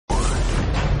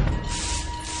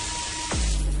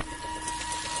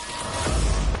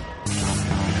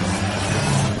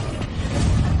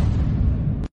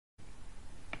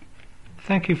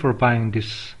Thank you for buying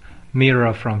this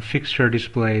mirror from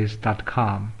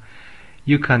FixtureDisplays.com.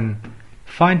 You can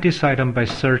find this item by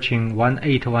searching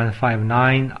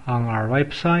 18159 on our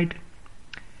website.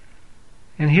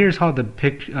 And here's how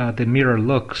the mirror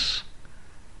looks.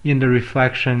 In the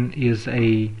reflection is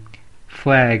a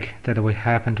flag that we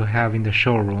happen to have in the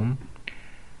showroom.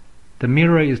 The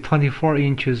mirror is 24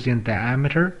 inches in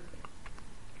diameter.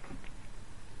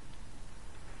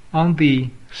 On the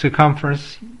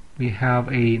circumference we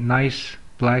have a nice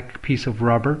black piece of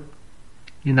rubber.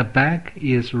 In the back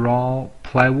is raw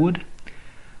plywood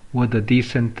with a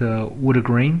decent wood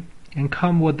grain, and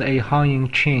come with a hanging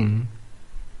chain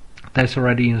that's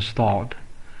already installed.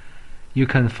 You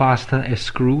can fasten a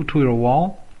screw to your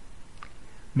wall.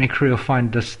 Make sure you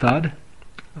find the stud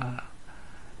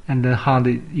and then hang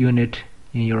the unit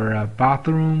in your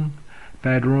bathroom,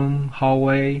 bedroom,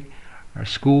 hallway, or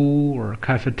school or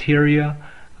cafeteria.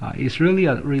 It's really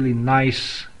a really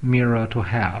nice mirror to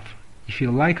have. If you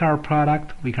like our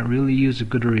product, we can really use a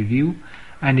good review.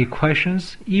 Any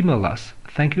questions, email us.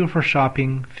 Thank you for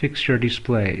shopping Fixture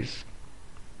Displays.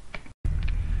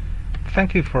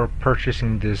 Thank you for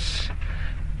purchasing this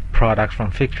product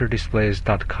from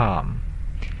FixtureDisplays.com.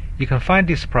 You can find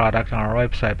this product on our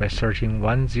website by searching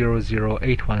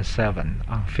 100817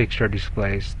 on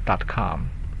FixtureDisplays.com.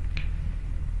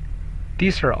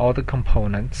 These are all the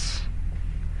components.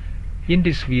 In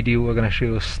this video, we're going to show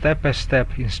you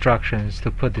step-by-step instructions to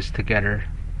put this together.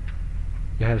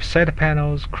 You have side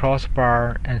panels,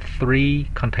 crossbar, and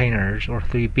 3 containers or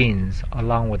 3 bins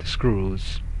along with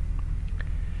screws.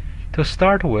 To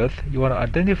start with, you want to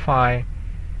identify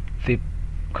the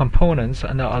components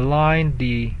and align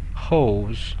the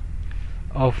holes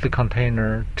of the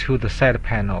container to the side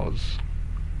panels.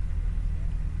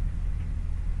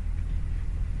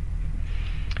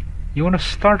 You want to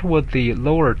start with the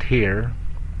lower tier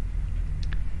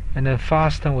and then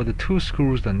fasten with the 2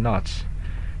 screws and nuts.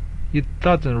 It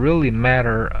doesn't really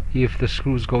matter if the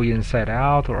screws go inside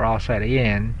out or outside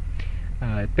in.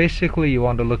 Basically, you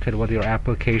want to look at what your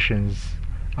applications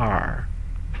are.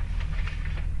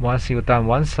 Once you've done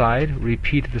one side,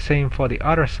 repeat the same for the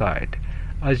other side.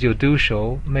 As you do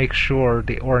so, make sure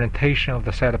the orientation of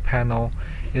the side panel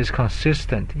is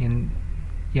consistent. In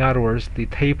other words, the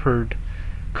tapered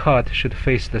cut should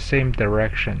face the same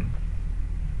direction.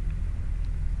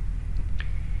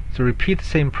 So repeat the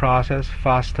same process,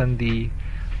 fasten the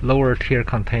lower tier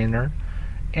container,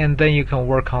 and then you can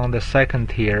work on the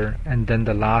second tier and then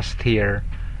the last tier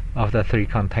of the 3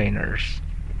 containers.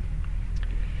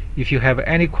 If you have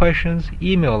any questions,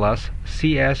 email us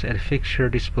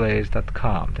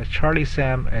cs@fixturedisplays.com. That's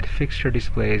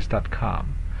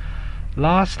charliesam@fixturedisplays.com.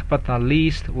 Last but not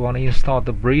least, we want to install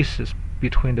the braces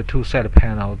between the 2 side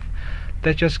panels.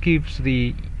 That just gives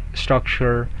the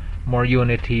structure more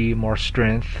unity, more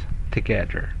strength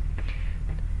together.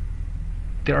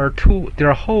 There are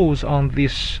holes on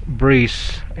this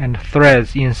brace and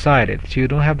threads inside it, so you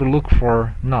don't have to look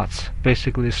for nuts.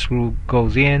 Basically, the screw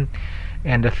goes in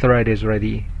and the thread is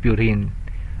already built in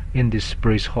this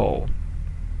brace hole.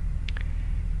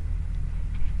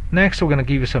 Next, we're going to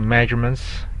give you some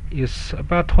measurements. It's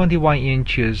about 21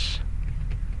 inches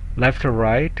left to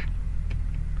right,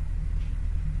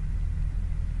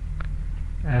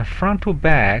 and front to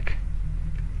back.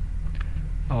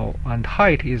 And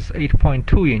height is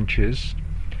 8.2 inches.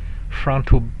 Front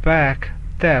to back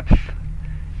depth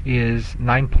is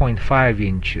 9.5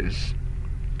 inches.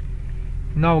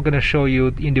 Now we're going to show you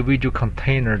the individual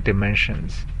container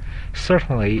dimensions.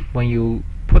 Certainly, when you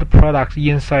put products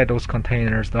inside those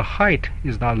containers, the height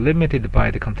is not limited by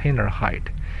the container height.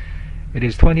 It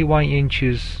is 21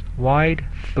 inches wide,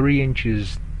 3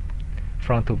 inches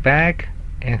front to back,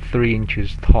 and 3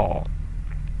 inches tall.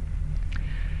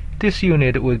 This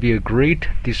unit would be a great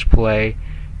display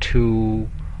to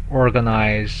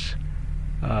organize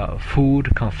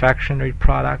food, confectionery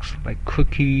products like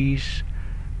cookies,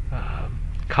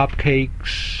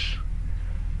 cupcakes,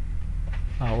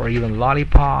 or even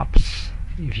lollipops,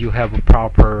 if you have a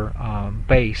proper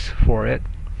base for it.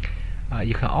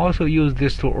 You can also use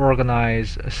this to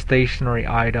organize stationery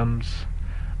items,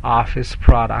 office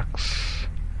products,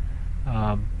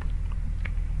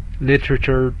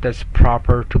 literature that's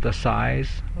proper to the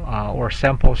size, or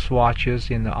sample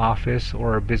swatches in the office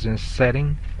or a business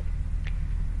setting.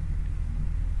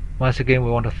 Once again,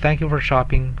 we want to thank you for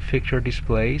shopping Fixture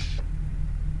Displays.